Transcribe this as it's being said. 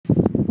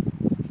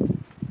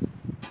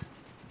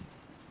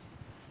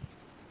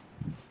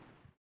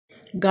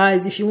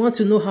Guys, if you want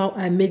to know how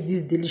I make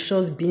these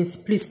delicious beans,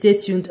 please stay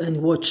tuned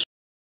and watch.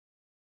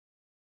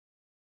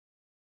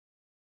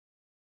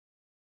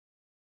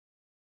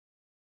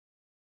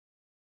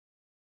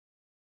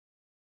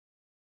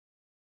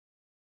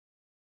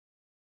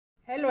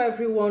 Hello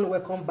everyone,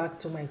 welcome back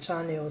to my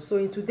channel. So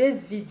in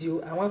today's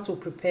video I want to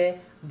prepare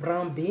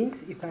brown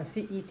beans. You can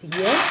see it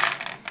here.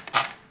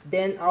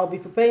 Then I'll be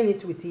preparing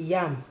it with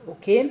yam,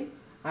 okay,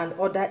 and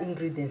other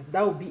ingredients.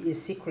 That will be a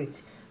secret.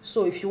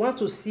 So if you want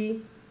to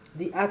see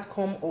the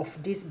outcome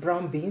of these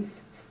brown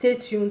beans, stay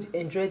tuned,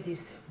 enjoy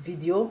this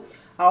video.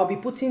 I'll be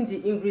putting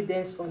the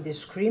ingredients on the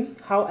screen,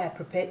 how I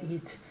prepare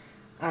it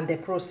and the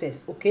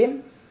process, okay.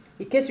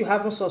 In case you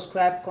haven't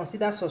subscribed,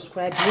 consider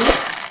subscribing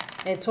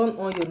and turn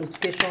on your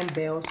notification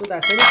bell so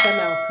that anytime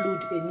I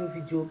upload a new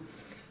video,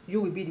 you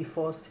will be the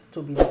first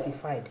to be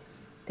notified.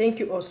 Thank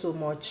you all so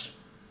much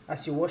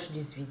as you watch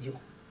this video.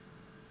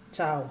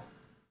 Ciao.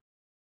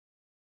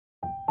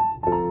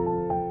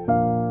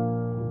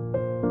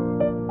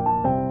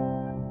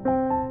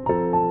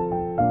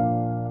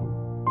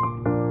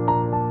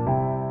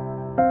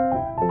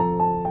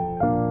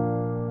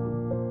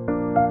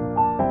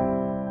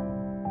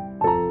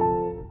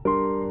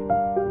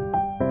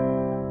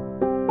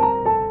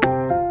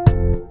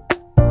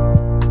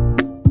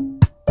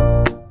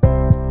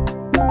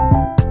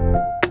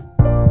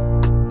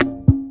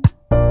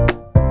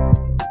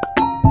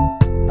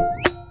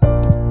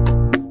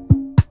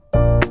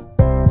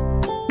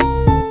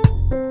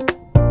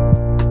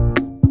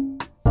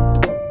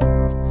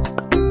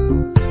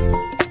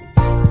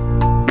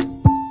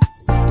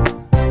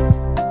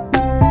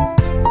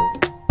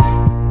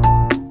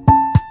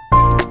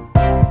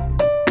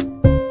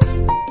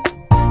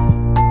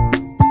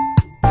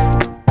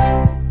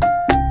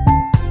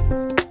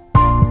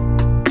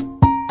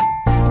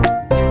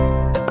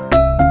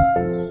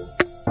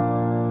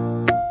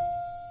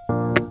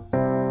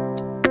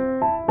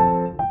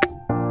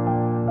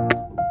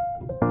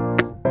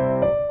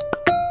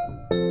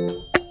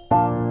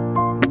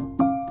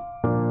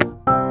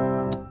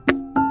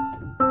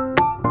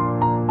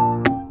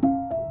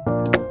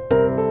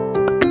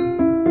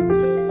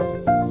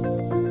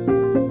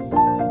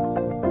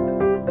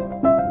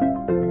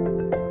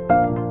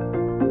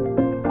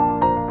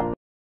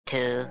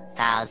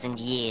 Thousand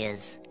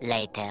years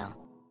later.